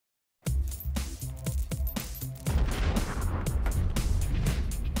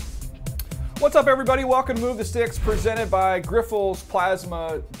What's up, everybody? Welcome to Move the Sticks, presented by Grifols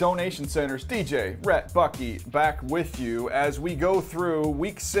Plasma Donation Centers. DJ, Rhett, Bucky, back with you as we go through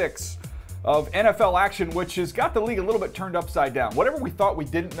Week 6 of NFL action, which has got the league a little bit turned upside down. Whatever we thought we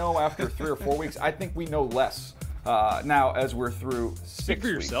didn't know after 3 or 4 weeks, I think we know less now as we're through 6 Speak for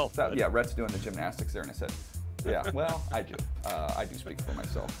weeks. yourself. Yeah, Rhett's doing the gymnastics there in his head. Yeah, well, I do. I do speak for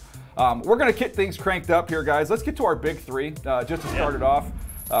myself. We're going to get things cranked up here, guys. Let's get to our big three just to start it off.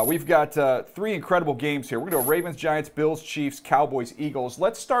 We've got 3 incredible games here. We're going to go Ravens, Giants, Bills, Chiefs, Cowboys, Eagles.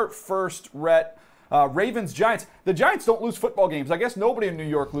 Let's start first, Rhett. Ravens, Giants. The Giants don't lose football games. I guess nobody in New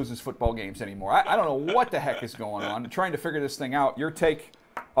York loses football games anymore. I don't know what the heck is going on. I'm trying to figure this thing out. Your take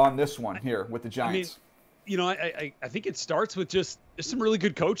on this one here with the Giants. I think it starts with just some really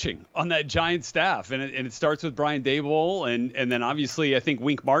good coaching on that Giants staff. And it starts with Brian Daboll. And then obviously I think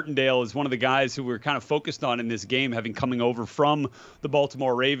Wink Martindale is one of the guys who we're kind of focused on in this game, having coming over from the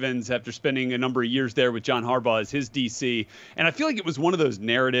Baltimore Ravens after spending a number of years there with John Harbaugh as his DC. And I feel like it was one of those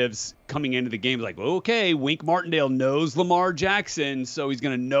narratives coming into the game like, well, okay, Wink Martindale knows Lamar Jackson, so he's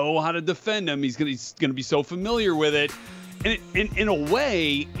going to know how to defend him. He's going to be so familiar with it. And in a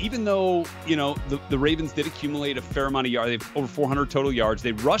way, even though, the Ravens did accumulate a fair amount of yards, they have over 400 total yards.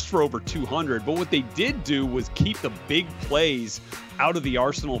 They rushed for over 200. But what they did do was keep the big plays out of the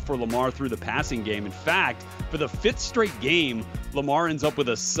arsenal for Lamar through the passing game. In fact, for the 5th straight game, Lamar ends up with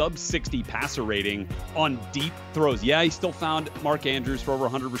a sub-60 passer rating on deep throws. Yeah, he still found Mark Andrews for over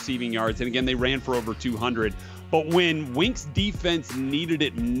 100 receiving yards. And again, they ran for over 200. But when Wink's defense needed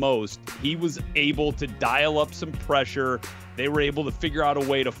it most, he was able to dial up some pressure. They were able to figure out a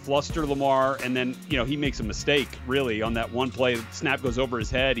way to fluster Lamar, and then, he makes a mistake, really, on that one play. The snap goes over his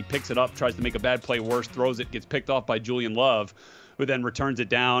head. He picks it up, tries to make a bad play worse, throws it, gets picked off by Julian Love, who then returns it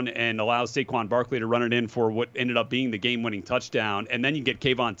down and allows Saquon Barkley to run it in for what ended up being the game-winning touchdown. And then you get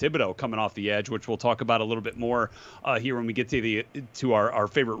Kayvon Thibodeau coming off the edge, which we'll talk about a little bit more here when we get to our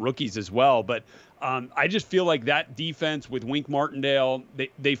favorite rookies as well. But I just feel like that defense with Wink Martindale,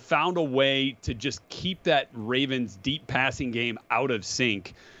 they found a way to just keep that Ravens deep passing game out of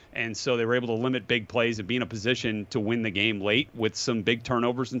sync. And so they were able to limit big plays and be in a position to win the game late with some big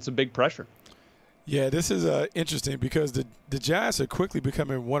turnovers and some big pressure. Yeah, this is interesting because the Giants are quickly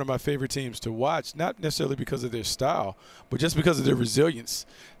becoming one of my favorite teams to watch, not necessarily because of their style, but just because of their resilience,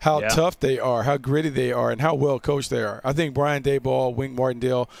 how tough they are, how gritty they are, and how well coached they are. I think Brian Daboll, Wink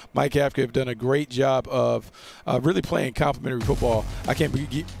Martindale, Mike Kafka have done a great job of really playing complementary football. I can't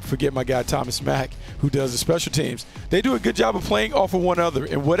forget my guy Thomas Mack, who does the special teams. They do a good job of playing off of one another,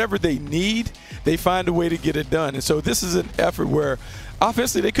 and whatever they need, they find a way to get it done. And so this is an effort where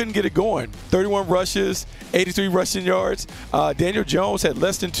offensively, they couldn't get it going. 31 rushes, 83 rushing yards. Daniel Jones had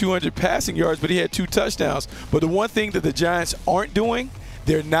less than 200 passing yards, but he had 2 touchdowns. But the one thing that the Giants aren't doing,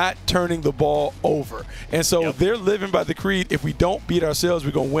 they're not turning the ball over. And so they're living by the creed, if we don't beat ourselves,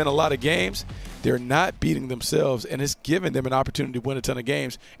 we're going to win a lot of games. They're not beating themselves, and it's giving them an opportunity to win a ton of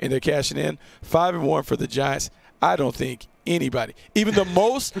games, and they're cashing in. 5-1 for the Giants. I don't think anybody, even the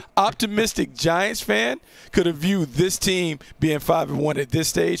most optimistic Giants fan, could have viewed this team being 5-1 at this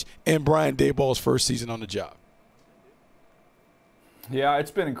stage and Brian Daboll's first season on the job. Yeah, it's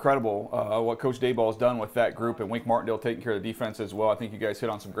been incredible what Coach Daboll has done with that group, and Wink Martindale taking care of the defense as well. I think you guys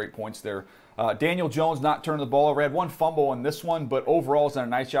hit on some great points there. Daniel Jones not turning the ball over. Had one fumble in this one, but overall has done a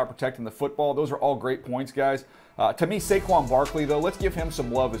nice job protecting the football. Those are all great points, guys. To me, Saquon Barkley, though, let's give him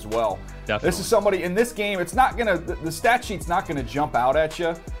some love as well. Definitely. This is somebody in this game, it's not going to, the stat sheet's not going to jump out at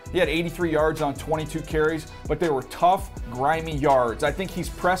you. He had 83 yards on 22 carries, but they were tough, grimy yards. I think he's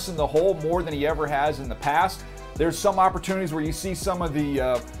pressing the hole more than he ever has in the past. There's some opportunities where you see some of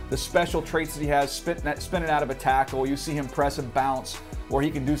the special traits that he has, spinning out of a tackle. You see him press and bounce, where he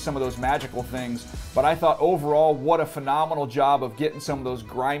can do some of those magical things. But I thought overall, what a phenomenal job of getting some of those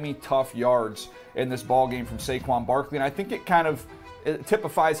grimy, tough yards in this ball game from Saquon Barkley. And I think it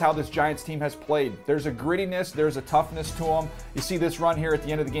typifies how this Giants team has played. There's a grittiness, there's a toughness to them. You see this run here at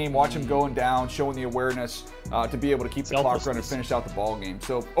the end of the game, watch him going down, showing the awareness to be able to keep the clock running and finish out the ball game.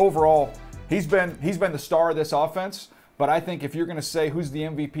 So overall, he's been the star of this offense. But I think if you're going to say who's the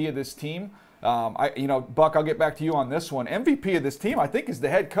MVP of this team, Buck, I'll get back to you on this one. MVP of this team, I think, is the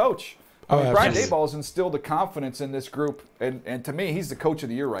head coach. Brian Daboll has instilled the confidence in this group, and to me, he's the coach of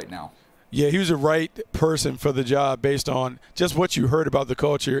the year right now. Yeah, he was the right person for the job based on just what you heard about the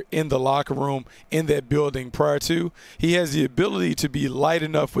culture in the locker room, in that building prior to. He has the ability to be light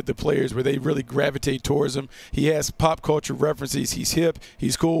enough with the players where they really gravitate towards him. He has pop culture references. He's hip.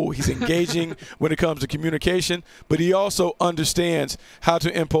 He's cool. He's engaging when it comes to communication. But he also understands how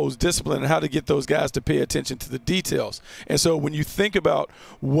to impose discipline and how to get those guys to pay attention to the details. And so when you think about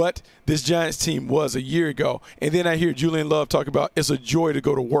what this Giants team was a year ago, and then I hear Julian Love talk about it's a joy to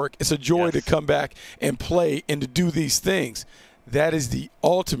go to work. It's a joy to come back and play and to do these things. That is the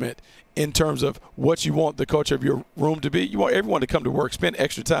ultimate in terms of what you want the culture of your room to be. You want everyone to come to work, spend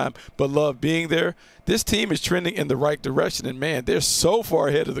extra time, but love being there. This team is trending in the right direction, and, man, they're so far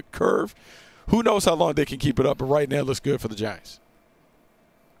ahead of the curve. Who knows how long they can keep it up, but right now it looks good for the Giants.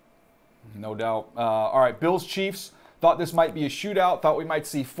 No doubt. All right, Bills-Chiefs. Thought this might be a shootout. Thought we might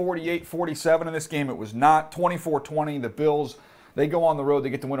see 48-47 in this game. It was not. 24-20. The Bills, they go on the road.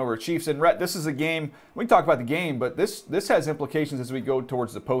 They get the win over the Chiefs. And, Rhett, this is a game. We can talk about the game, but this has implications as we go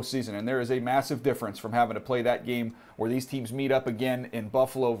towards the postseason. And there is a massive difference from having to play that game where these teams meet up again in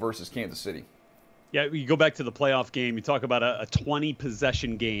Buffalo versus Kansas City. Yeah, you go back to the playoff game, you talk about a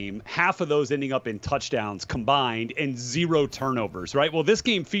 20-possession game, half of those ending up in touchdowns combined and 0 turnovers, right? Well, this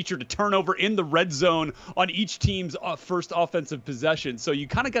game featured a turnover in the red zone on each team's first offensive possession. So you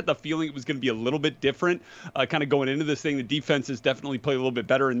kind of got the feeling it was going to be a little bit different kind of going into this thing. The defense has definitely played a little bit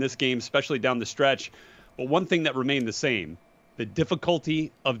better in this game, especially down the stretch. But one thing that remained the same, the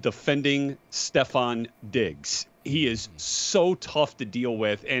difficulty of defending Stephon Diggs. He is so tough to deal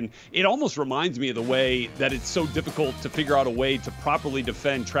with, and it almost reminds me of the way that it's so difficult to figure out a way to properly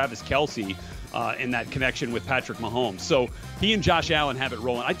defend Travis Kelce in that connection with Patrick Mahomes. So he and Josh Allen have it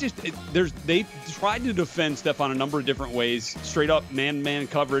rolling. They tried to defend Stephon a number of different ways, straight up man-to-man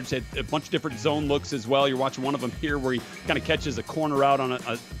coverage, had a bunch of different zone looks as well. You're watching one of them here where he kind of catches a corner out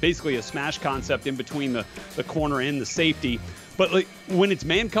on basically a smash concept in between the corner and the safety. But like, when it's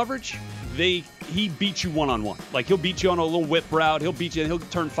man coverage, he beats you one-on-one. Like, he'll beat you on a little whip route. He'll beat you, and he'll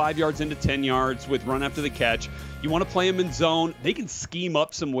turn 5 yards into 10 yards with run after the catch. You want to play him in zone, they can scheme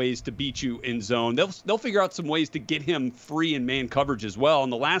up some ways to beat you in zone. They'll figure out some ways to get him free in man coverage as well.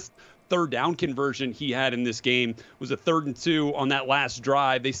 And the last third down conversion he had in this game was a 3rd and 2 on that last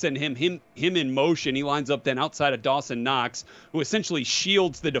drive. They send him in motion. He lines up then outside of Dawson Knox, who essentially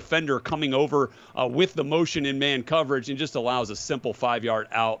shields the defender coming over with the motion in man coverage and just allows a simple 5-yard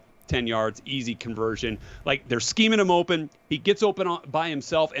out. 10 yards, easy conversion. Like, they're scheming him open. He gets open by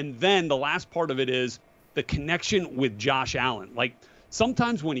himself. And then the last part of it is the connection with Josh Allen. Like,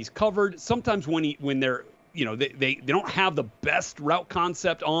 sometimes when he's covered, sometimes when they're, they don't have the best route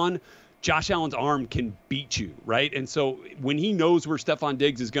concept on, Josh Allen's arm can beat you, right? And so when he knows where Stephon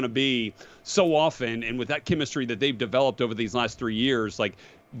Diggs is going to be so often, and with that chemistry that they've developed over these last 3 years, like,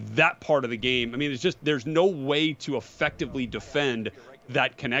 that part of the game, I mean, it's just, there's no way to effectively defend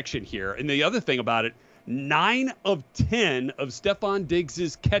that connection here. And the other thing about it, 9 of 10 of Stephon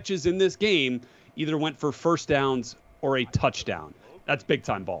Diggs' catches in this game either went for first downs or a touchdown. That's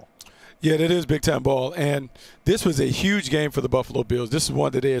big-time ball. Yeah, that is big-time ball, and this was a huge game for the Buffalo Bills. This is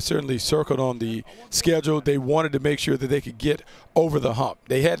one that they had certainly circled on the schedule. They wanted to make sure that they could get over the hump.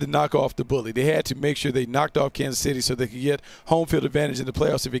 They had to knock off the bully. They had to make sure they knocked off Kansas City so they could get home field advantage in the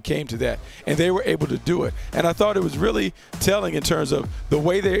playoffs if it came to that, and they were able to do it. And I thought it was really telling in terms of the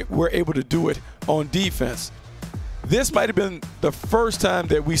way they were able to do it on defense. This might have been the first time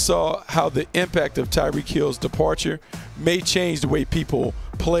that we saw how the impact of Tyreek Hill's departure may change the way people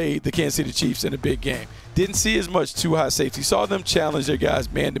played the Kansas City Chiefs in a big game. Didn't see as much too high safety. Saw them challenge their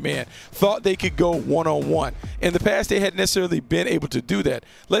guys man-to-man. Thought they could go one-on-one. In the past, they hadn't necessarily been able to do that.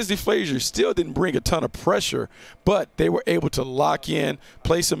 Leslie Frazier still didn't bring a ton of pressure, but they were able to lock in,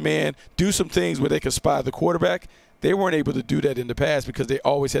 play some man, do some things where they could spy the quarterback. They weren't able to do that in the past because they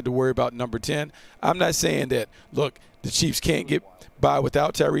always had to worry about number 10. I'm not saying that, look, the Chiefs can't get by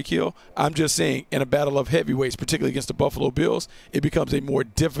without Tyreek Hill. I'm just saying in a battle of heavyweights, particularly against the Buffalo Bills, it becomes a more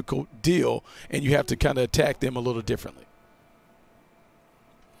difficult deal, and you have to kind of attack them a little differently.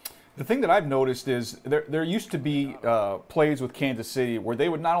 The thing that I've noticed is there used to be plays with Kansas City where they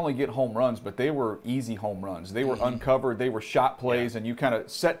would not only get home runs, but they were easy home runs. They were uncovered, they were shot plays, and you kind of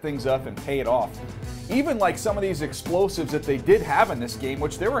set things up and pay it off. Even like some of these explosives that they did have in this game,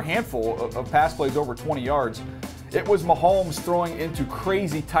 which there were a handful of pass plays over 20 yards, it was Mahomes throwing into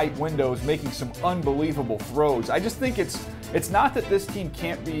crazy tight windows, making some unbelievable throws. I just think it's not that this team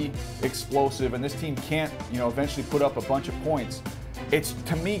can't be explosive and this team can't, eventually put up a bunch of points. It's,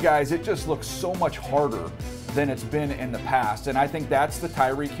 to me, guys, it just looks so much harder than it's been in the past. And I think that's the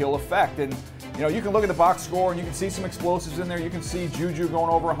Tyreek Hill effect. And, you can look at the box score and you can see some explosives in there. You can see Juju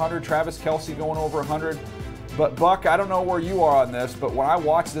going over 100, Travis Kelce going over 100. But Buck, I don't know where you are on this, but when I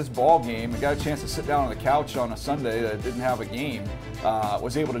watched this ball game and got a chance to sit down on the couch on a Sunday that didn't have a game,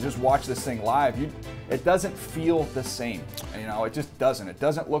 was able to just watch this thing live, it doesn't feel the same. It just doesn't. It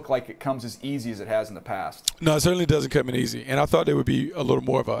doesn't look like it comes as easy as it has in the past. No, it certainly doesn't come in easy. And I thought they would be a little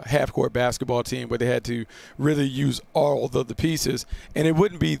more of a half-court basketball team where they had to really use all of the pieces. And it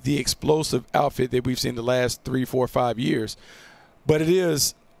wouldn't be the explosive outfit that we've seen the last 3, 4, 5 years. But it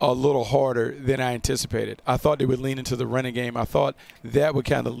is a little harder than I anticipated. I thought they would lean into the running game. I thought that would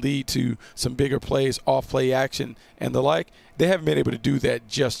kind of lead to some bigger plays, off-play action, and the like. They haven't been able to do that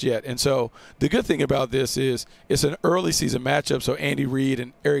just yet. And so the good thing about this is it's an early season matchup, so Andy Reid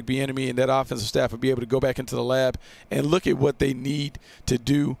and Eric Bieniemy and that offensive staff will be able to go back into the lab and look at what they need to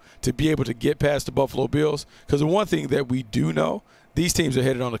do to be able to get past the Buffalo Bills. Because the one thing that we do know, these teams are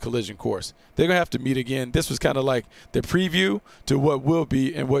headed on a collision course. They're going to have to meet again. This was kind of like the preview to what will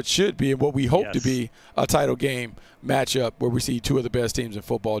be and what should be and what we hope to be a title game matchup where we see two of the best teams in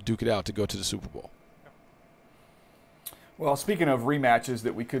football duke it out to go to the Super Bowl. Well, speaking of rematches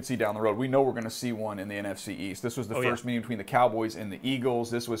that we could see down the road, we know we're going to see one in the NFC East. This was the first meeting between the Cowboys and the Eagles.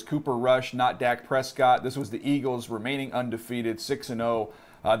 This was Cooper Rush, not Dak Prescott. This was the Eagles remaining undefeated, 6-0.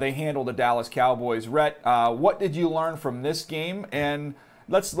 They handled the Dallas Cowboys. Rhett, what did you learn from this game? And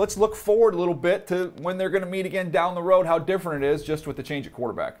let's look forward a little bit to when they're going to meet again down the road, how different it is just with the change at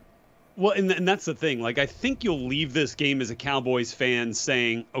quarterback. Well, and that's the thing. Like, I think you'll leave this game as a Cowboys fan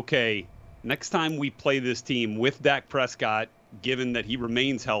saying, okay, next time we play this team with Dak Prescott, given that he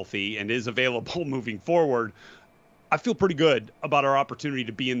remains healthy and is available moving forward, I feel pretty good about our opportunity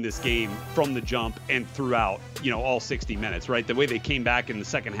to be in this game from the jump and throughout, all 60 minutes, right? The way they came back in the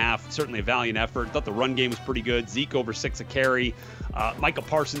second half, certainly a valiant effort. Thought the run game was pretty good. Zeke over 6 a carry. Micah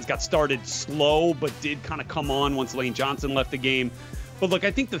Parsons got started slow, but did kind of come on once Lane Johnson left the game. But look,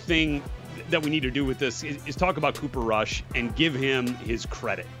 I think the thing that we need to do with this is talk about Cooper Rush and give him his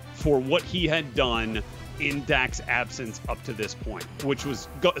credit for what he had done in Dak's absence up to this point, which was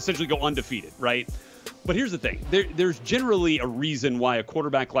essentially go undefeated, right? But here's the thing. There's generally a reason why a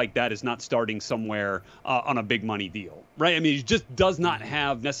quarterback like that is not starting somewhere on a big money deal, right? I mean, he just does not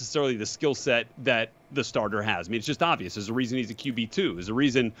have necessarily the skill set that the starter has. I mean, it's just obvious. There's a reason he's a QB2. There's a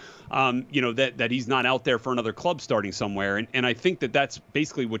reason, that he's not out there for another club starting somewhere. And I think that's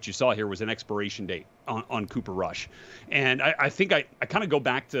basically what you saw here was an expiration date on Cooper Rush. And I think I kind of go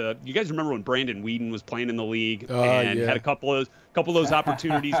back to, you guys remember when Brandon Weeden was playing in the league and had a couple of those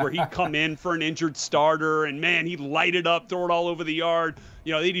opportunities where he'd come in for an injured starter and, man, he'd light it up, throw it all over the yard.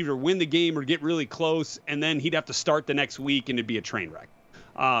 They'd either win the game or get really close, and then he'd have to start the next week and it'd be a train wreck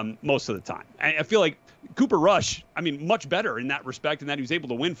most of the time. I feel like Cooper Rush, much better in that respect, in that he was able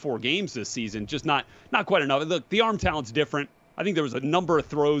to win 4 games this season, just not quite enough. Look, the arm talent's different. I think there was a number of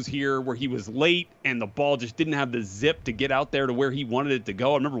throws here where he was late and the ball just didn't have the zip to get out there to where he wanted it to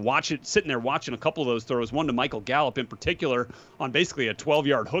go. I remember sitting there watching a couple of those throws, one to Michael Gallup in particular on basically a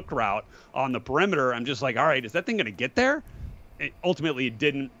 12-yard hook route on the perimeter. I'm just like, all right, is that thing going to get there? Ultimately, it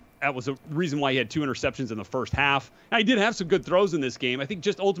didn't. That was a reason why he had 2 interceptions in the first half. Now, he did have some good throws in this game. I think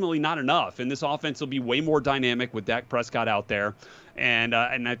just ultimately not enough. And this offense will be way more dynamic with Dak Prescott out there. And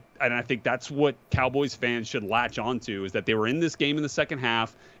I think that's what Cowboys fans should latch onto, is that they were in this game in the second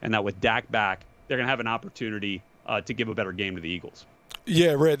half, and that with Dak back, they're going to have an opportunity to give a better game to the Eagles.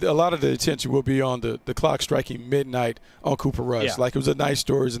 Yeah, Red, a lot of the attention will be on the clock striking midnight on Cooper Rush. Yeah. Like, it was a nice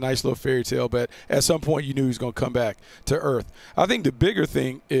story. It was a nice little fairy tale, but at some point you knew he was going to come back to earth. I think the bigger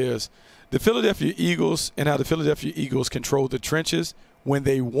thing is the Philadelphia Eagles and how the Philadelphia Eagles control the trenches when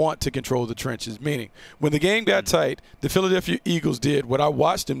they want to control the trenches. Meaning, when the game got tight, the Philadelphia Eagles did what I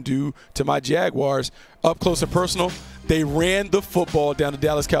watched them do to my Jaguars up close and personal. They ran the football down the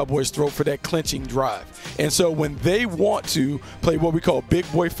Dallas Cowboys' throat for that clinching drive. And so when they want to play what we call big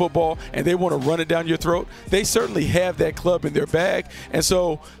boy football and they want to run it down your throat, they certainly have that club in their bag. And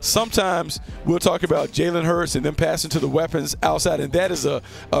so sometimes we'll talk about Jalen Hurts and them passing to the weapons outside, and that is a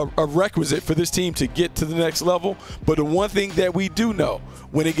requisite for this team to get to the next level. But the one thing that we do know,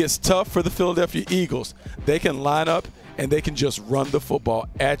 when it gets tough for the Philadelphia Eagles, they can line up and they can just run the football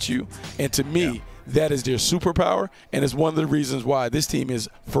at you. And to me, that is their superpower, and it's one of the reasons why this team is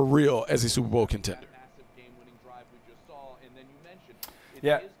for real as a Super Bowl contender.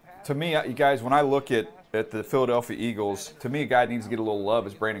 Yeah, to me, you guys, when I look at the Philadelphia Eagles, to me, a guy that needs to get a little love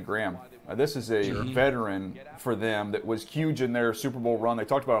is Brandon Graham. This is a veteran for them that was huge in their Super Bowl run. They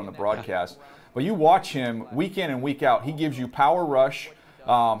talked about it on the broadcast. But you watch him week in and week out. He gives you power rush.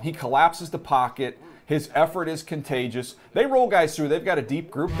 He collapses the pocket. His effort is contagious. They roll guys through. They've got a deep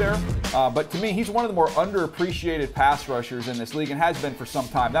group there. But to me, he's one of the more underappreciated pass rushers in this league and has been for some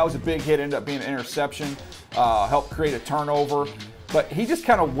time. That was a big hit, ended up being an interception, helped create a turnover. But he just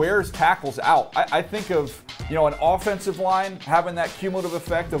kind of wears tackles out. I think of, an offensive line having that cumulative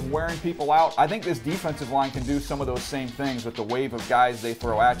effect of wearing people out. I think this defensive line can do some of those same things with the wave of guys they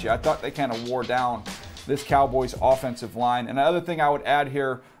throw at you. I thought they kind of wore down this Cowboys offensive line. And another thing I would add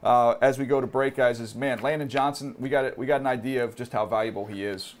here as we go to break, guys, is, man, Landon Johnson, we got an idea of just how valuable he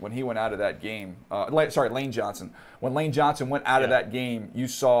is when he went out of that game. Lane Johnson. When Lane Johnson went out of that game, you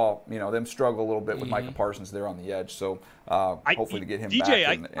saw, them struggle a little bit with Micah Parsons there on the edge. So hopefully to get him DJ,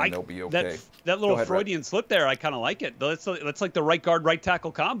 back and they'll be okay. That little Freudian slip there, I kind of like it. That's like the right guard, right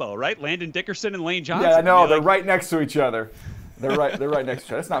tackle combo, right? Landon Dickerson and Lane Johnson. Yeah, I know. They're right next to each other. They're right next to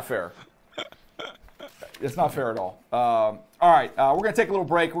each other. That's not fair. It's not fair at all. All right, we're going to take a little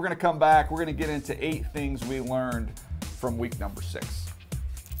break. We're going to come back. We're going to get into 8 things we learned from week number 6.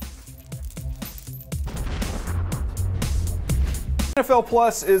 NFL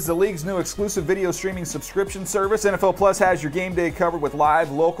Plus is the league's new exclusive video streaming subscription service. NFL Plus has your game day covered with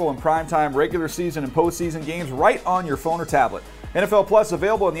live, local, and primetime regular season and postseason games right on your phone or tablet. NFL Plus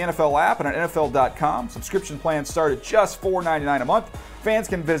available in the NFL app and at NFL.com. Subscription plans start at just $4.99 a month. Fans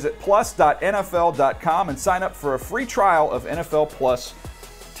can visit plus.nfl.com and sign up for a free trial of NFL Plus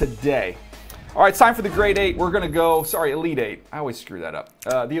today. All right, it's time for the Grade 8. We're going to go, Elite 8. I always screw that up.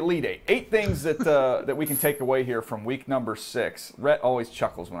 The Elite 8. 8 things that we can take away here from week number 6. Rhett always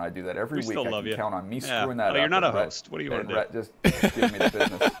chuckles when I do that. Every week I can count on me screwing that up. You're not a host. What do you want to do? Rhett just giving me the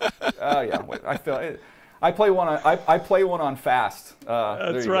business. Oh, yeah. I feel it. I play one on fast.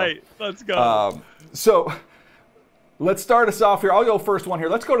 That's right. Let's go. So let's start us off here. I'll go first one here.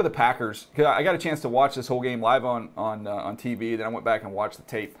 Let's go to the Packers. I got a chance to watch this whole game live on TV. Then I went back and watched the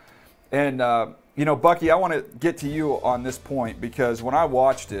tape. And, Bucky, I want to get to you on this point because when I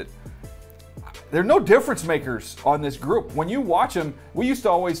watched it, there are no difference makers on this group. When you watch them, we used to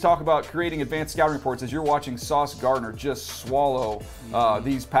always talk about creating advanced scouting reports as you're watching Sauce Gardner just swallow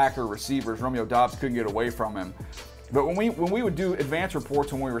these Packer receivers. Romeo Doubs couldn't get away from him. But when we would do advanced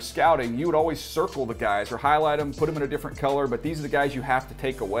reports when we were scouting, you would always circle the guys or highlight them, put them in a different color, but these are the guys you have to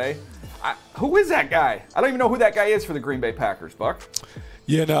take away. Who is that guy? I don't even know who that guy is for the Green Bay Packers, Buck.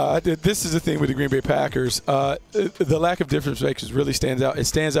 Yeah, no, this is the thing with the Green Bay Packers. The lack of difference makers really stands out. It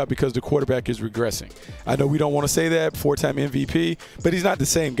stands out because the quarterback is regressing. I know we don't want to say that, 4-time MVP, but he's not the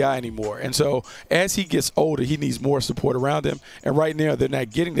same guy anymore. And so as he gets older, he needs more support around him. And right now they're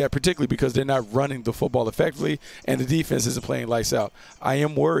not getting that, particularly because they're not running the football effectively and the defense isn't playing lights out. I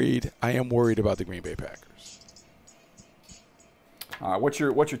am worried about the Green Bay Packers. All right, what's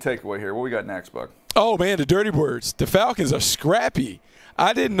your takeaway here? What we got next, Buck? Oh, man, the dirty words. The Falcons are scrappy.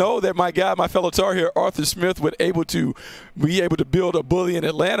 I didn't know that my fellow Tar Heel, Arthur Smith, would be able to build a bully in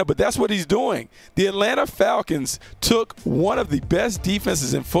Atlanta, but that's what he's doing. The Atlanta Falcons took one of the best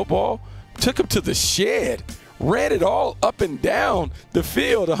defenses in football, took him to the shed, ran it all up and down the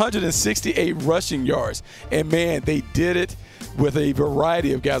field, 168 rushing yards. And, man, they did it with a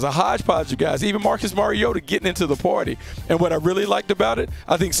variety of guys, a hodgepodge of guys, even Marcus Mariota getting into the party. And what I really liked about it,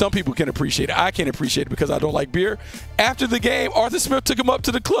 I think some people can appreciate it. I can't appreciate it because I don't like beer. After the game, Arthur Smith took him up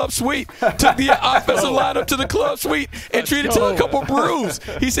to the club suite, took the offensive lineup to the club suite, and treated to a couple brews.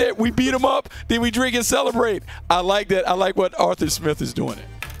 He said, we beat him up, then we drink and celebrate. I like that. I like what Arthur Smith is doing.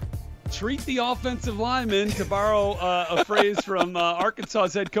 Treat the offensive lineman, to borrow a phrase from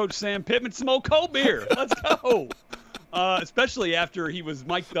Arkansas's head coach Sam Pittman, smoke cold beer. Let's go. Especially after he was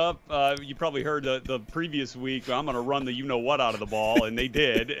mic'd up. You probably heard the previous week, I'm going to run the you-know-what out of the ball, and they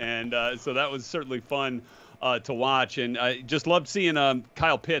did. And so that was certainly fun to watch. And I just loved seeing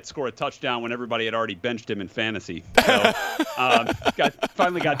Kyle Pitts score a touchdown when everybody had already benched him in fantasy. So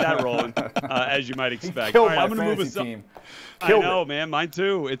finally got that rolling, as you might expect. All right, I'm going to move us team. I know, man. Mine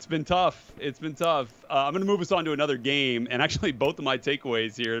too. It's been tough. I'm going to move us on to another game. And actually, both of my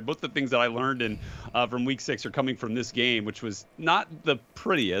takeaways here, both the things that I learned from Week 6 are coming from this game, which was not the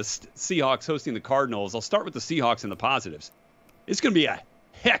prettiest. Seahawks hosting the Cardinals. I'll start with the Seahawks and the positives. It's going to be a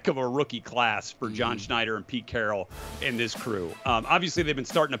heck of a rookie class for John Schneider and Pete Carroll and this crew. Obviously, they've been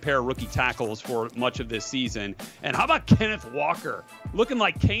starting a pair of rookie tackles for much of this season. And how about Kenneth Walker? Looking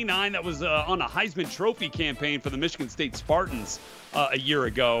like K9 that was on a Heisman Trophy campaign for the Michigan State Spartans a year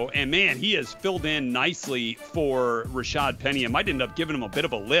ago. And, man, he has filled in nicely for Rashad Penny and might end up giving him a bit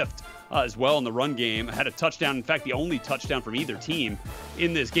of a lift as well in the run game. Had a touchdown, in fact, the only touchdown from either team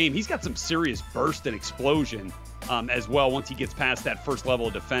in this game. He's got some serious burst and explosion as well once he gets past that first level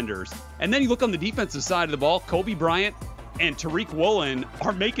of defenders. And then you look on the defensive side of the ball, Kobe Bryant and Tariq Woolen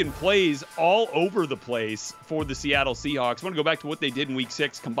are making plays all over the place for the Seattle Seahawks. I want to go back to what they did in Week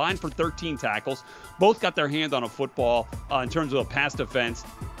 6. Combined for 13 tackles. Both got their hand on a football in terms of a pass defense.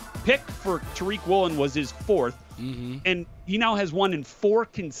 Pick for Tariq Woolen was his 4th. And he now has won in 4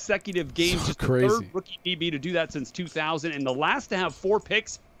 consecutive games. Just the 3rd rookie DB to do that since 2000. And the last to have 4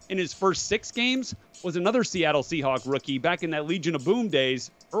 picks in his first 6 games was another Seattle Seahawk rookie back in that Legion of Boom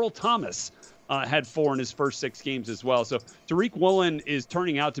days. Earl Thomas had 4 in his first 6 games as well. So Tariq Woolen is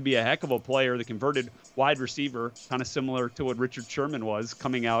turning out to be a heck of a player, the converted wide receiver, kind of similar to what Richard Sherman was,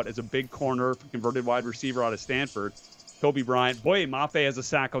 coming out as a big corner, converted wide receiver out of Stanford. Kobe Bryant. Boye Mafe has a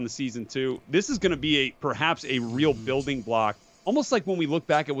sack on the season, too. This is going to be perhaps a real building block, almost like when we look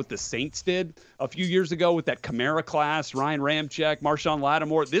back at what the Saints did a few years ago with that Kamara class, Ryan Ramczyk, Marshawn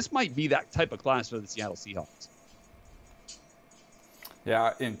Lattimore. This might be that type of class for the Seattle Seahawks.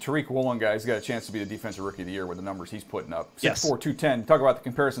 Yeah, and Tariq Woolen, guys, got a chance to be the Defensive Rookie of the Year with the numbers he's putting up. 6'4", Yes. 210. Talk about the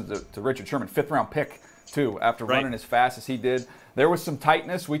comparison to Richard Sherman, 5th-round pick, too, after running as fast as he did. There was some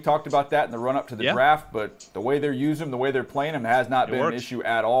tightness. We talked about that in the run-up to the draft, but the way they're using him, the way they're playing him has not been an issue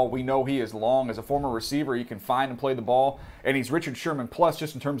at all. We know he is long. As a former receiver, he can find and play the ball, and he's Richard Sherman plus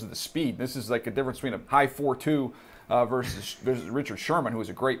just in terms of the speed. This is like a difference between a high 4.2 versus Richard Sherman, who was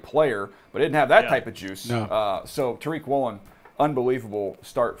a great player, but didn't have that type of juice. No. So Tariq Woolen, unbelievable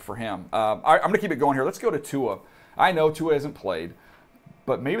start for him. I'm going to keep it going here. Let's go to Tua. I know Tua hasn't played,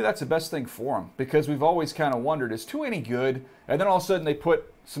 but maybe that's the best thing for him because we've always kind of wondered, is Tua any good? And then all of a sudden they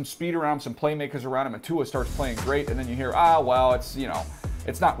put some speed around him, some playmakers around him, and Tua starts playing great. And then you hear, well, it's,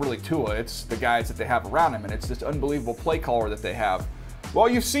 it's not really Tua. It's the guys that they have around him, and it's this unbelievable play caller that they have. Well,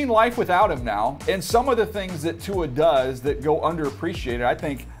 you've seen life without him now, and some of the things that Tua does that go underappreciated, I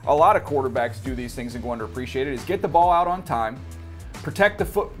think a lot of quarterbacks do these things and go underappreciated, is get the ball out on time, protect the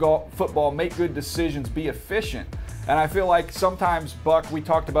football, make good decisions, be efficient. And I feel like sometimes, Buck, we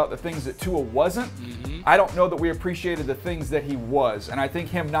talked about the things that Tua wasn't. I don't know that we appreciated the things that he was. And I think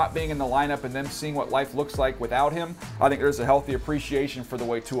him not being in the lineup and them seeing what life looks like without him, I think there's a healthy appreciation for the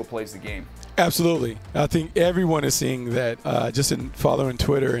way Tua plays the game. Absolutely. I think everyone is seeing that just in following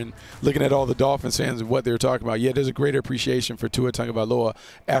Twitter and looking at all the Dolphins fans and what they're talking about. Yeah, there's a greater appreciation for Tua Tagovailoa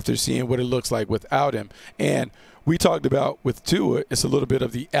after seeing what it looks like without him. And we talked about with Tua, it's a little bit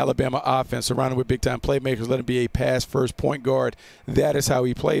of the Alabama offense, surrounded with big-time playmakers, let him be a pass-first point guard. That is how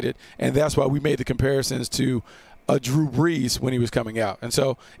he played it, and that's why we made the comparisons to Drew Brees when he was coming out. And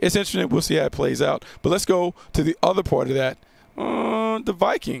so it's interesting. We'll see how it plays out. But let's go to the other part of that. The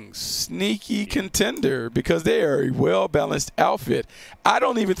Vikings, sneaky contender because they are a well-balanced outfit. I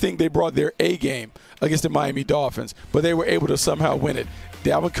don't even think they brought their A game against the Miami Dolphins, but they were able to somehow win it.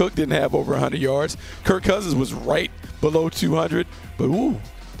 Dalvin Cook didn't have over 100 yards. Kirk Cousins was right below 200, but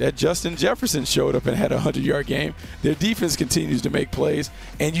that Justin Jefferson showed up and had a 100-yard game. Their defense continues to make plays,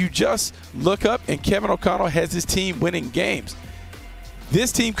 and you just look up, and Kevin O'Connell has his team winning games.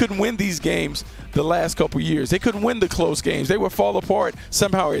 This team couldn't win these games the last couple years. They couldn't win the close games. They would fall apart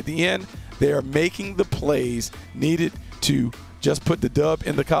somehow at the end. They are making the plays needed to just put the dub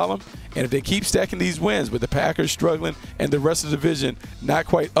in the column. And if they keep stacking these wins with the Packers struggling and the rest of the division not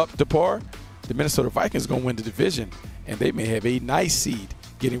quite up to par, the Minnesota Vikings are going to win the division, and they may have a nice seed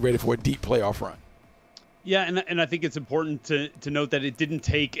getting ready for a deep playoff run. Yeah, and I think it's important to note that it didn't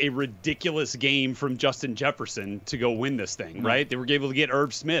take a ridiculous game from Justin Jefferson to go win this thing, right? They were able to get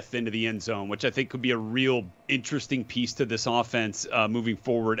Irv Smith into the end zone, which I think could be a real interesting piece to this offense moving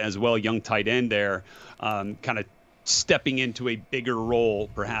forward as well. Young tight end there, kind of stepping into a bigger role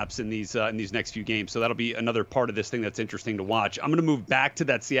perhaps in these next few games. So that'll be another part of this thing that's interesting to watch. I'm going to move back to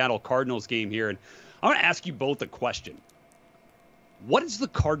that Seattle Cardinals game here, and I'm going to ask you both a question. What is the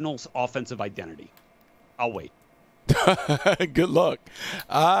Cardinals' offensive identity? I'll wait. Good luck.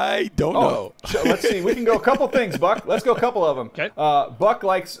 I don't know. Let's see. We can go a couple things, Buck. Let's go a couple of them. Okay. Buck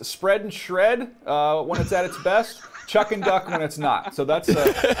likes spread and shred when it's at its best. Chuck and duck when it's not. So that's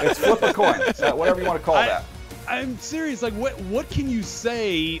it's flip a coin. Whatever you want to call that. I'm serious. Like, what can you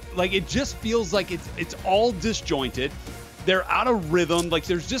say? Like, it just feels like it's all disjointed. They're out of rhythm. Like,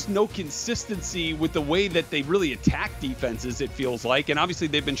 there's just no consistency with the way that they really attack defenses, it feels like. And obviously,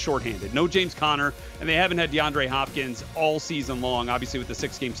 they've been shorthanded. No James Conner, and they haven't had DeAndre Hopkins all season long, obviously with the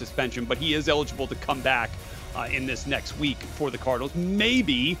 6-game suspension. But he is eligible to come back in this next week for the Cardinals.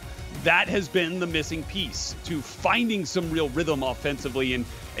 Maybe that has been the missing piece to finding some real rhythm offensively and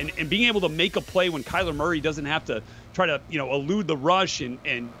being able to make a play when Kyler Murray doesn't have to try to, elude the rush and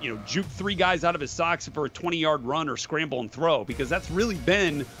juke 3 guys out of his socks for a 20-yard run or scramble and throw, because that's really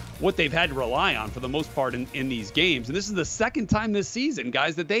been what they've had to rely on for the most part in these games. And this is the second time this season,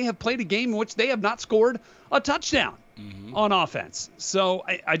 guys, that they have played a game in which they have not scored a touchdown. on offense. So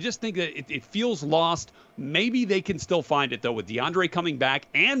I just think that it feels lost. Maybe they can still find it, though, with DeAndre coming back,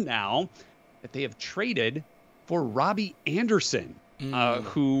 and now that they have traded for Robbie Anderson,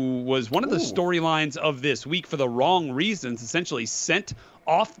 who was one of the storylines of this week for the wrong reasons, essentially sent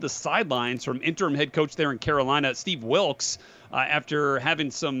off the sidelines from interim head coach there in Carolina, Steve Wilkes, after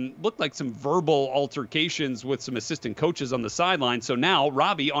having looked like some verbal altercations with some assistant coaches on the sideline. So now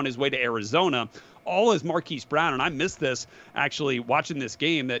Robbie on his way to Arizona, all as Marquise Brown. And I missed this actually watching this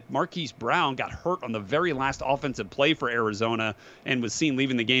game, that Marquise Brown got hurt on the very last offensive play for Arizona and was seen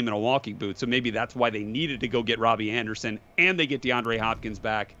leaving the game in a walking boot. So maybe that's why they needed to go get Robbie Anderson, and they get DeAndre Hopkins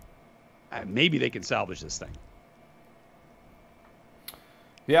back. Maybe they can salvage this thing.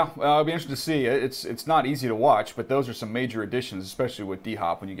 Yeah, it'll be interesting to see. It's not easy to watch, but those are some major additions, especially with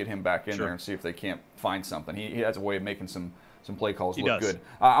D-Hop, when you get him back in there and see if they can't find something. He has a way of making some play calls look good.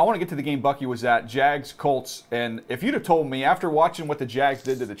 I want to get to the game Bucky was at, Jags-Colts, and if you'd have told me after watching what the Jags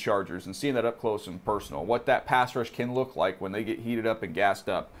did to the Chargers and seeing that up close and personal, what that pass rush can look like when they get heated up and gassed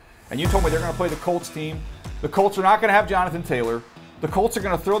up, and you told me they're going to play the Colts team, the Colts are not going to have Jonathan Taylor, the Colts are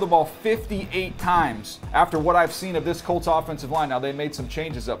going to throw the ball 58 times after what I've seen of this Colts offensive line. Now, they made some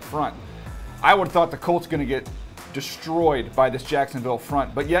changes up front. I would have thought the Colts going to get destroyed by this Jacksonville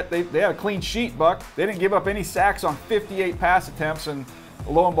front, but yet they had a clean sheet, Buck. They didn't give up any sacks on 58 pass attempts, and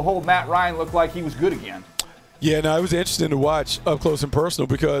lo and behold, Matt Ryan looked like he was good again. Yeah, no, it was interesting to watch up close and personal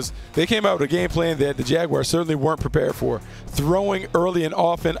because they came out with a game plan that the Jaguars certainly weren't prepared for. Throwing early and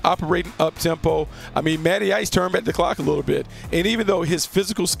often, operating up-tempo. I mean, Matty Ice turned back the clock a little bit. And even though his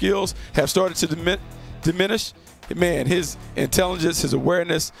physical skills have started to diminish, man, his intelligence, his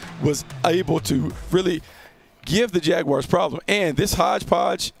awareness was able to really give the Jaguars problem. And this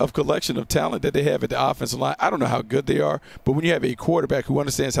hodgepodge of collection of talent that they have at the offensive line, I don't know how good they are, but when you have a quarterback who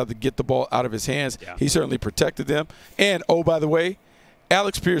understands how to get the ball out of his hands, he certainly protected them. And, oh, by the way,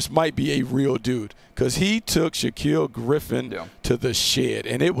 Alex Pierce might be a real dude because he took Shaquille Griffin to the shed,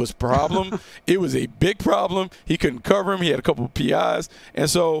 and it was a problem. It was a big problem. He couldn't cover him. He had a couple of PIs. And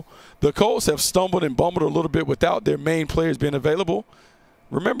so the Colts have stumbled and bumbled a little bit without their main players being available.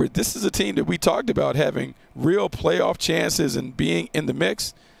 Remember, this is a team that we talked about having real playoff chances and being in the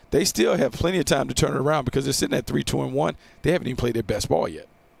mix. They still have plenty of time to turn it around because they're sitting at 3-2-1. They haven't even played their best ball yet.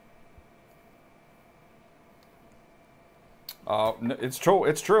 It's true.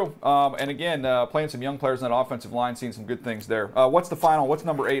 It's true. And again, playing some young players on that offensive line, seeing some good things there. What's the final? What's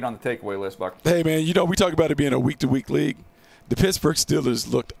number 8 on the takeaway list, Buck? Hey, man, you know, we talk about it being a week-to-week league. The Pittsburgh Steelers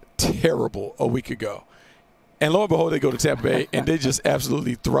looked terrible a week ago. And lo and behold, they go to Tampa Bay, and they just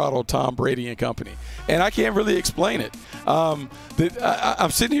absolutely throttle Tom Brady and company. And I can't really explain it. I'm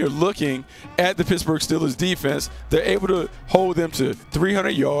sitting here looking at the Pittsburgh Steelers defense. They're able to hold them to 300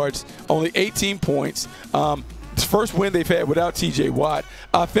 yards, only 18 points. It's the first win they've had without T.J. Watt.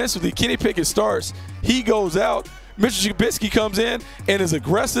 Offensively, Kenny Pickett starts. He goes out. Mitchell Trubisky comes in and is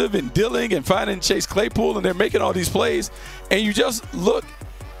aggressive and dealing and finding Chase Claypool, and they're making all these plays. And you just look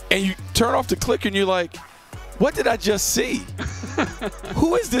and you turn off the clicker, and you're like, what did I just see?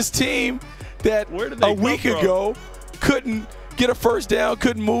 Who is this team that a week ago couldn't get a first down,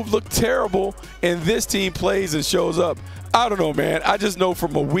 couldn't move, looked terrible, and this team plays and shows up? I don't know, man. I just know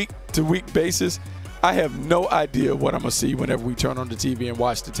from a week-to-week basis, I have no idea what I'm going to see whenever we turn on the TV and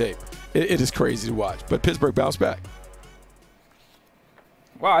watch the tape. It is crazy to watch. But Pittsburgh bounced back.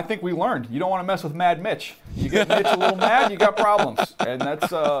 Well, I think we learned. You don't want to mess with Mad Mitch. You get Mitch a little mad, you got problems. And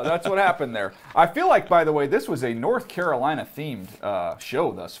that's what happened there. I feel like, by the way, this was a North Carolina-themed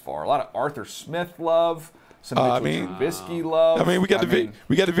show thus far. A lot of Arthur Smith love, some Mitchell Trubisky love. I mean, we got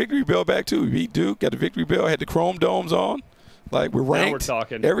the victory bell back, too. We beat Duke, got the victory bell, had the chrome domes on. Like, we're ranked. Now we're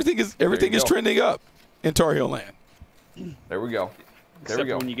talking. Everything is trending up in Tar Heel land. There we go. Except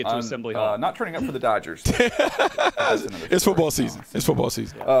when you get to Assembly Hall. Not turning up for the Dodgers. It's football season. It's football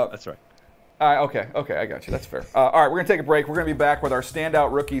season. That's right. Okay, I got you. That's fair. All right, we're going to take a break. We're going to be back with our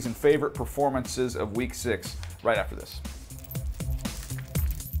standout rookies and favorite performances of Week 6 right after this.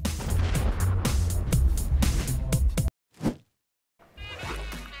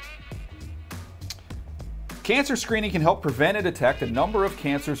 Cancer screening can help prevent and detect a number of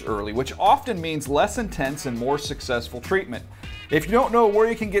cancers early, which often means less intense and more successful treatment. If you don't know where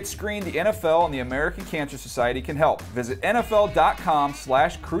you can get screened, the NFL and the American Cancer Society can help. Visit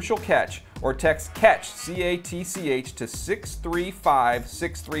NFL.com/crucialcatch or text CATCH, C-A-T-C-H, to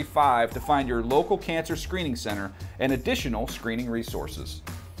 635-635 to find your local cancer screening center and additional screening resources.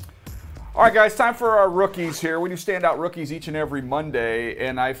 All right, guys, time for our rookies here. We do standout rookies each and every Monday,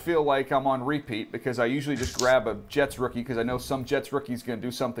 and I feel like I'm on repeat because I usually just grab a Jets rookie because I know some Jets rookie is going to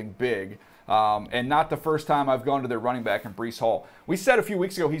do something big. And not the first time I've gone to their running back in Breece Hall. We said a few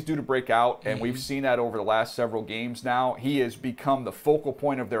weeks ago he's due to break out, and we've seen that over the last several games now. He has become the focal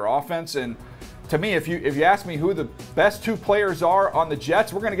point of their offense. And to me, if you ask me who the best two players are on the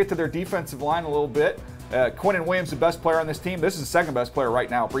Jets, we're going to get to their defensive line a little bit. Quinnen Williams, the best player on this team. This is the second best player right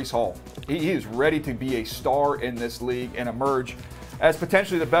now, Breece Hall. He is ready to be a star in this league and emerge as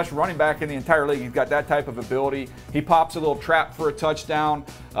potentially the best running back in the entire league. He's got that type of ability. He pops a little trap for a touchdown.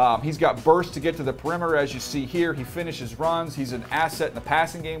 He's got burst to get to the perimeter, as you see here. He finishes runs. He's an asset in the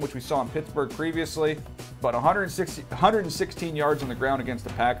passing game, which we saw in Pittsburgh previously. But 116 yards on the ground against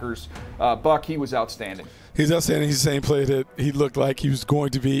the Packers. Buck, he was outstanding. He's outstanding. He's the same player that he looked like he was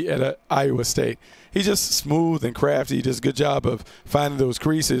going to be at Iowa State. He's just smooth and crafty. He does a good job of finding those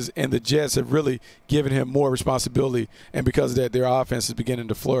creases, and the Jets have really given him more responsibility, and because of that, their offense is beginning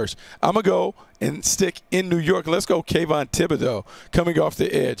to flourish. I'm going to go and stick in New York. Let's go Kayvon Thibodeau coming off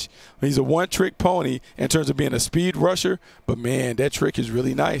the edge. He's a one-trick pony in terms of being a speed rusher, but, man, that trick is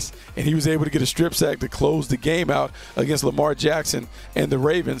really nice, and he was able to get a strip sack to close the game out against Lamar Jackson and the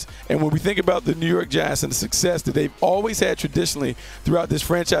Ravens. And when we think about the New York Giants and the success that they've always had traditionally throughout this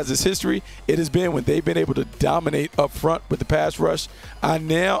franchise's history, it has been when they've been able to dominate up front with the pass rush. I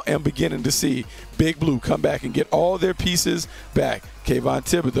now am beginning to see Big Blue come back and get all their pieces back. Kayvon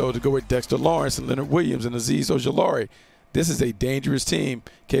Thibodeau to go with Dexter Lawrence and Leonard Williams and Azeez Ojulari. This is a dangerous team.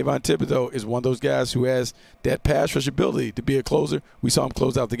 Kayvon Thibodeau is one of those guys who has that pass rush ability to be a closer. We saw him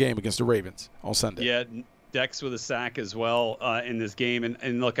close out the game against the Ravens on Sunday. Yeah, Dex with a sack as well in this game.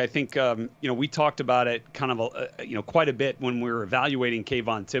 And look, I think, we talked about it kind of, quite a bit when we were evaluating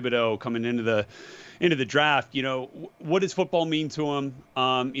Kayvon Thibodeau coming into the draft. What does football mean to him?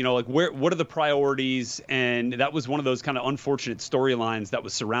 What are the priorities? And that was one of those kind of unfortunate storylines that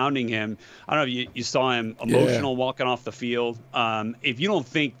was surrounding him. I don't know if you saw him emotional walking off the field. If you don't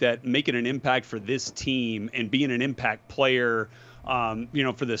think that making an impact for this team and being an impact player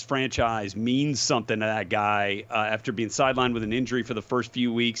for this franchise means something to that guy after being sidelined with an injury for the first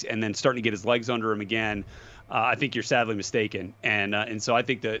few weeks and then starting to get his legs under him again, I think you're sadly mistaken. And so I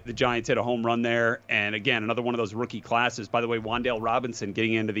think the Giants hit a home run there. And again, another one of those rookie classes. By the way, Wan'Dale Robinson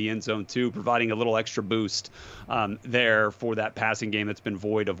getting into the end zone too, providing a little extra boost there for that passing game that's been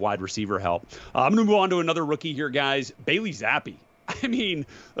void of wide receiver help. I'm going to move on to another rookie here, guys. Bailey Zappi. I mean,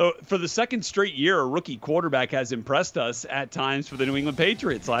 for the second straight year, a rookie quarterback has impressed us at times for the New England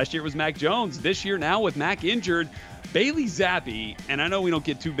Patriots. Last year it was Mac Jones. This year now with Mac injured, Bailey Zappi, and I know we don't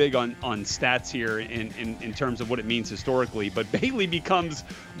get too big on stats here in terms of what it means historically, but Bailey becomes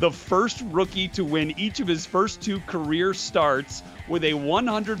the first rookie to win each of his first two career starts with a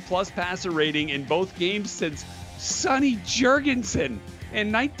 100-plus passer rating in both games since Sonny Jurgensen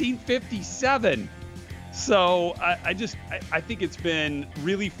in 1957. So I think it's been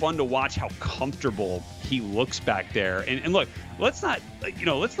really fun to watch how comfortable he looks back there. And look, let's not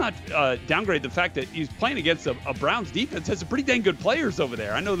downgrade the fact that he's playing against a Browns defense has some pretty dang good players over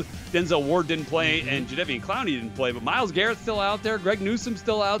there. I know Denzel Ward didn't play and Jadeveon Clowney didn't play, but Myles Garrett's still out there. Greg Newsom's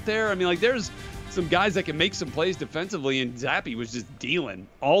still out there. I mean, there's some guys that can make some plays defensively, and Zappi was just dealing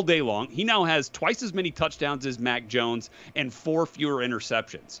all day long. He now has twice as many touchdowns as Mac Jones and 4 fewer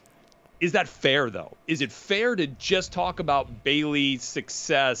interceptions. Is that fair, though? Is it fair to just talk about Bailey's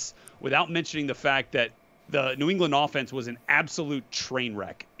success without mentioning the fact that the New England offense was an absolute train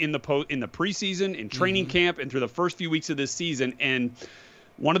wreck in the preseason, in training camp, and through the first few weeks of this season? And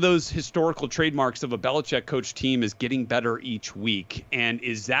one of those historical trademarks of a Belichick coach team is getting better each week. And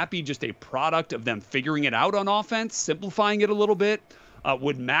is Zappi just a product of them figuring it out on offense, simplifying it a little bit?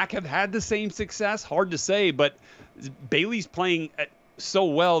 Would Mac have had the same success? Hard to say, but Bailey's playing so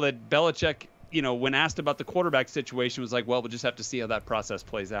well that Belichick, when asked about the quarterback situation, was like, well, we'll just have to see how that process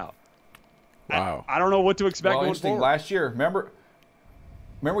plays out. Wow. I don't know what to expect going forward. Last year, remember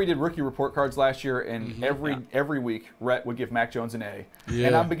we did rookie report cards last year, and every week Rhett would give Mac Jones an A. Yeah.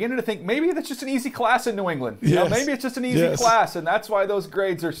 And I'm beginning to think maybe that's just an easy class in New England. Yes. Maybe it's just an easy class, and that's why those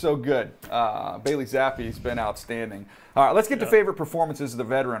grades are so good. Bailey Zappi's been outstanding. All right, let's get to favorite performances of the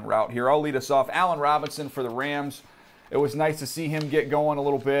veteran route here. I'll lead us off. Allen Robinson for the Rams. It was nice to see him get going a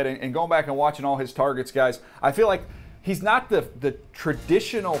little bit, and going back and watching all his targets, guys. I feel like he's not the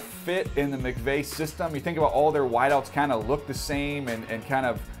traditional fit in the McVay system. You think about all their wideouts kind of look the same and kind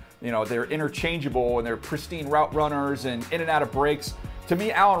of, they're interchangeable and they're pristine route runners and in and out of breaks. To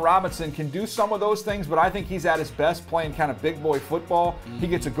me, Allen Robinson can do some of those things, but I think he's at his best playing kind of big boy football. He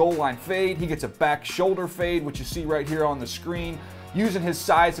gets a goal line fade. He gets a back shoulder fade, which you see right here on the screen. Using his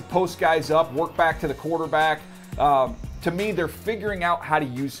size to post guys up, work back to the quarterback. To me, they're figuring out how to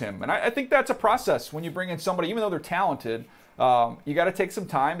use him. And I think that's a process when you bring in somebody, even though they're talented, you got to take some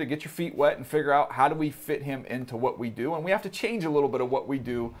time to get your feet wet and figure out how do we fit him into what we do. And we have to change a little bit of what we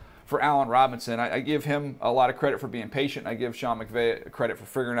do for Allen Robinson. I give him a lot of credit for being patient. I give Sean McVay credit for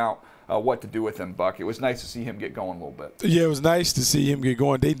figuring out what to do with him, Buck. It was nice to see him get going a little bit. Yeah, it was nice to see him get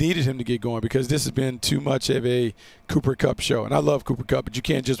going. They needed him to get going because this has been too much of a Cooper Kupp show. And I love Cooper Kupp, but you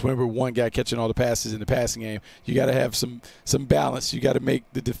can't just win with one guy catching all the passes in the passing game. You got to have some balance. You got to make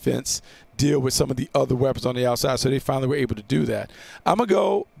the defense deal with some of the other weapons on the outside, so they finally were able to do that. I'm going to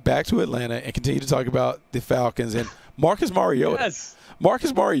go back to Atlanta and continue to talk about the Falcons and Marcus Mariota. Yes.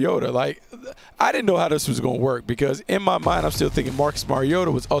 Marcus Mariota, like, I didn't know how this was going to work because in my mind I'm still thinking Marcus Mariota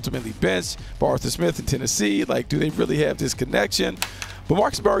was ultimately benched by Arthur Smith in Tennessee. Like, do they really have this connection? But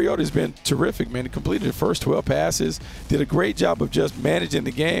Marcus Mariota has been terrific, man. He completed the first 12 passes, did a great job of just managing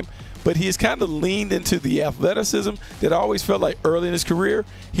the game. But he has kind of leaned into the athleticism that I always felt like early in his career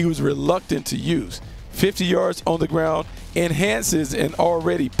he was reluctant to use. 50 yards on the ground enhances an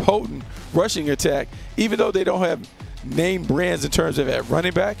already potent rushing attack, even though they don't have name brands in terms of at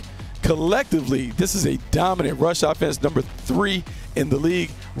running back. Collectively, this is a dominant rush offense, number 3 in the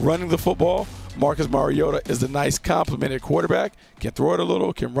league running the football. Marcus Mariota is a nice complement at quarterback, can throw it a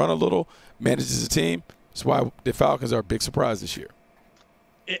little, can run a little, manages the team. That's why the Falcons are a big surprise this year.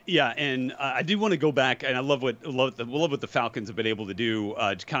 Yeah, and I do want to go back, and I love what the Falcons have been able to do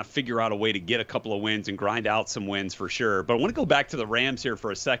to kind of figure out a way to get a couple of wins and grind out some wins for sure. But I want to go back to the Rams here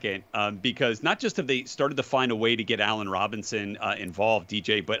for a second because not just have they started to find a way to get Allen Robinson involved,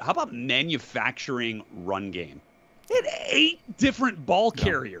 DJ, but how about manufacturing run game? They had 8 different ball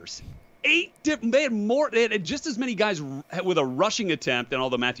carriers. 8 different. They had just as many guys with a rushing attempt, and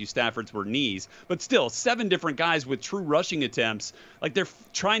although Matthew Stafford's were knees, but still 7 different guys with true rushing attempts. Like, they're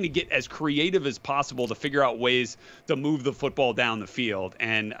trying to get as creative as possible to figure out ways to move the football down the field.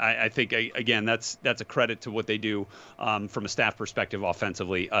 And I think again that's a credit to what they do from a staff perspective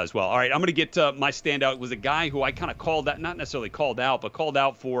offensively as well. All right, I'm going to get my standout. Was a guy who I kind of called out, not necessarily called out, but called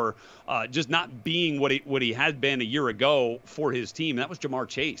out for just not being what he had been a year ago for his team. That was Jamar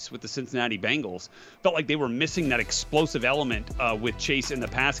Chase with the Cincinnati Bengals. Felt like they were missing that explosive element with Chase in the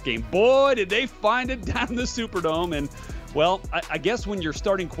pass game. Boy, did they find it down in the Superdome. And, well, I guess when your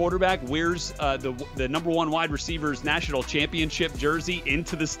starting quarterback wears the number 1 wide receiver's national championship jersey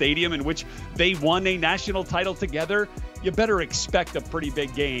into the stadium in which they won a national title together, you better expect a pretty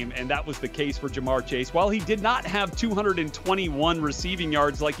big game, and that was the case for Jamar Chase. While he did not have 221 receiving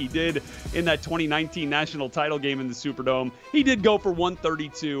yards like he did in that 2019 national title game in the Superdome, he did go for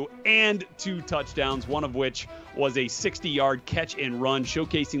 132 and 2 touchdowns, one of which was a 60-yard catch and run,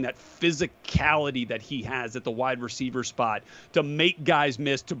 showcasing that physicality that he has at the wide receiver spot to make guys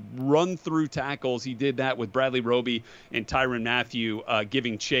miss, to run through tackles. He did that with Bradley Roby and Tyrann Mathieu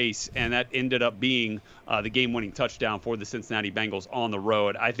giving chase, and that ended up being the game-winning touchdown for the Cincinnati Bengals on the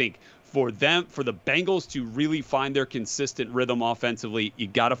road. I think for the Bengals to really find their consistent rhythm offensively, you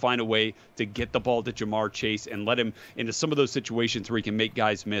got to find a way to get the ball to Jamar Chase and let him into some of those situations where he can make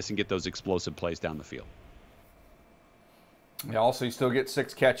guys miss and get those explosive plays down the field. Yeah, also, you still get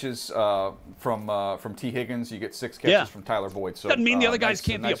 6 catches from T. Higgins. You get 6 catches from Tyler Boyd. So doesn't mean the other guys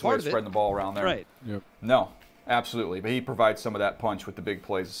can't be a part of it. Spreading the ball around there. Right. Yep. No, absolutely. But he provides some of that punch with the big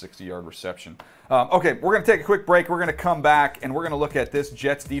plays, a 60-yard reception. Okay, we're going to take a quick break. We're going to come back, and we're going to look at this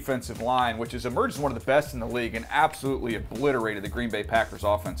Jets defensive line, which has emerged as one of the best in the league and absolutely obliterated the Green Bay Packers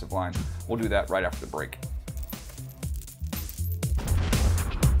offensive line. We'll do that right after the break.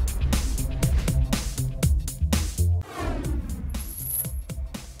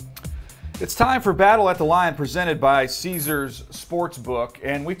 It's time for Battle at the Line, presented by Caesars Sportsbook.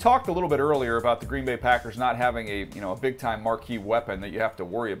 And we talked a little bit earlier about the Green Bay Packers not having a big-time marquee weapon that you have to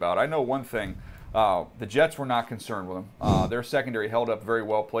worry about. I know one thing. The Jets were not concerned with them. Their secondary held up very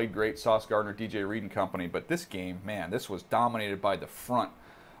well, played great, Sauce Gardner, DJ Reed and company. But this game, man, this was dominated by the front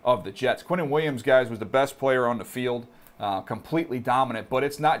of the Jets. Quinnen Williams, guys, was the best player on the field. Completely dominant, but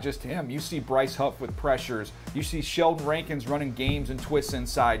it's not just him. You see Bryce Huff with pressures. You see Sheldon Rankins running games and twists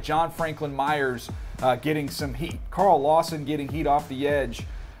inside. John Franklin Myers getting some heat. Carl Lawson getting heat off the edge.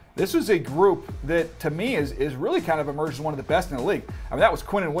 This was a group that, to me, is really kind of emerged as one of the best in the league. I mean, that was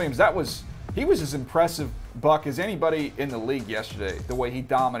Quinnen Williams. He was as impressive, Buck, as anybody in the league yesterday, the way he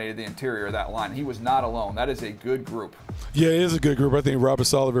dominated the interior of that line. He was not alone. That is a good group. Yeah, it is a good group. I think Robert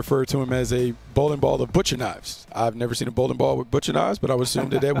Saleh referred to him as a bowling ball of butcher knives. I've never seen a bowling ball with butcher knives, but I would assume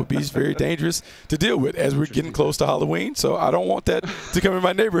that would be very dangerous to deal with as we're getting close to Halloween. So I don't want that to come in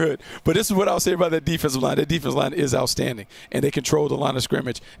my neighborhood. But this is what I'll say about that defensive line. That defensive line is outstanding, and they control the line of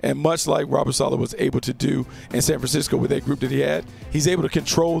scrimmage. And much like Robert Saleh was able to do in San Francisco with that group that he had, he's able to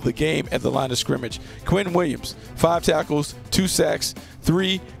control the game at the line of scrimmage. Quinn Williams, 5 tackles, 2 sacks,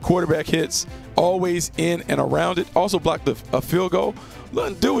 3 quarterback hits, always in and around it. Also blocked a field goal.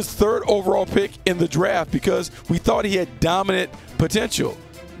 Dude was 3rd overall pick in the draft because we thought he had dominant potential.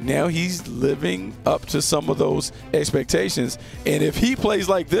 Now he's living up to some of those expectations. And if he plays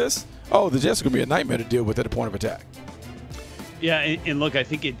like this, the Jets are going to be a nightmare to deal with at the point of attack. Yeah, and look, I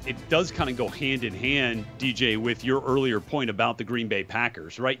think it does kind of go hand in hand, DJ, with your earlier point about the Green Bay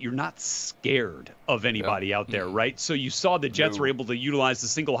Packers, right? You're not scared of anybody out there, right? So you saw the Jets were able to utilize the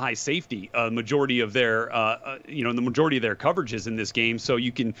single high safety majority of their, the majority of their coverages in this game. So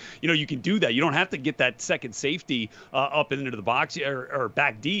you can do that. You don't have to get that second safety up into the box or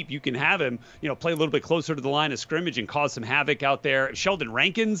back deep. You can have him, play a little bit closer to the line of scrimmage and cause some havoc out there. Sheldon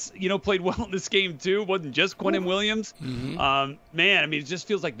Rankins, played well in this game too. Wasn't just Quentin Williams. Man, I mean, it just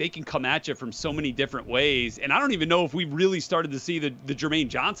feels like they can come at you from so many different ways. And I don't even know if we really started to see the Jermaine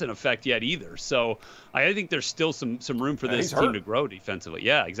Johnson effect yet either. So I think there's still some room for this team to grow defensively.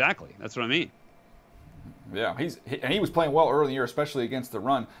 Yeah, exactly. That's what I mean. Yeah, he was playing well early in the year, especially against the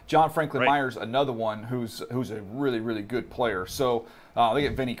run. John Franklin Myers, another one who's a really, really good player. So they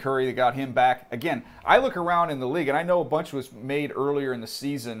get Vinny Curry. They got him back. Again, I look around in the league, and I know a bunch was made earlier in the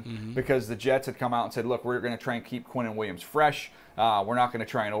season because the Jets had come out and said, look, we're going to try and keep Quentin Williams fresh. We're not going to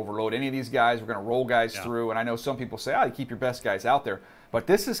try and overload any of these guys. We're going to roll guys through. And I know some people say, you keep your best guys out there. But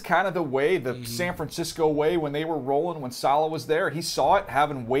this is kind of the way, the San Francisco way when they were rolling, when Saleh was there. He saw it,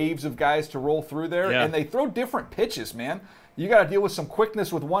 having waves of guys to roll through there. And they throw different pitches, man. You got to deal with some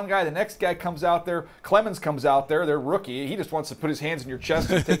quickness with one guy. The next guy comes out there. Clemens comes out there. They're rookie. He just wants to put his hands in your chest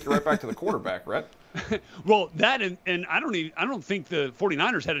and take you right back to the quarterback, right? Well, that and I don't think the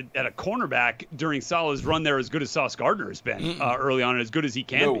 49ers had a cornerback during Saleh's run there as good as Sauce Gardner has been early on and as good as he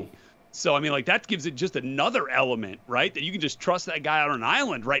can be. So, I mean, that gives it just another element, right? That you can just trust that guy out on an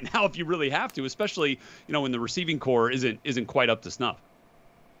island right now if you really have to, especially, when the receiving core isn't quite up to snuff.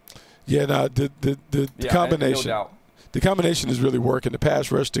 Yeah, no, the combination. No doubt. The combination is really working. The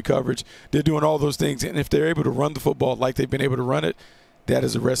pass rush to coverage, they're doing all those things. And if they're able to run the football like they've been able to run it, that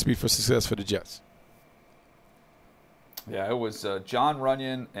is a recipe for success for the Jets. Yeah, it was John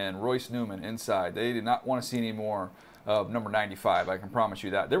Runyon and Royce Newman inside. They did not want to see any more of number 95. I can promise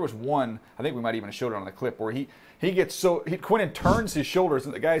you that. There was one, I think we might even have showed it on the clip, where Quentin turns his shoulders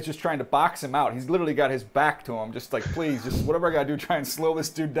and the guy's just trying to box him out. He's literally got his back to him, just like, please, just whatever I got to do, try and slow this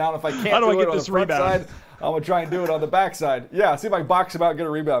dude down. If I can't do it on the front side, I'm going to try and do it on the back side. Yeah, see if I can box him out and get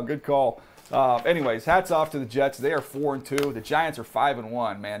a rebound. Good call. Anyways, hats off to the Jets. They are 4-2. The Giants are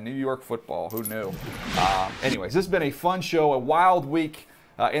 5-1, man. New York football. Who knew? Anyways, this has been a fun show, a wild week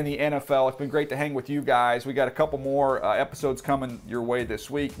in the NFL. It's been great to hang with you guys. We got a couple more episodes coming your way this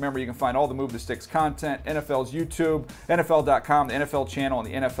week. Remember, you can find all the Move the Sticks content, NFL's YouTube, NFL.com, the NFL channel, and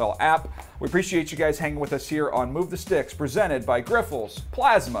the NFL app. We appreciate you guys hanging with us here on Move the Sticks, presented by Grifols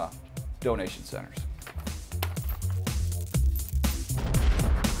Plasma Donation Centers.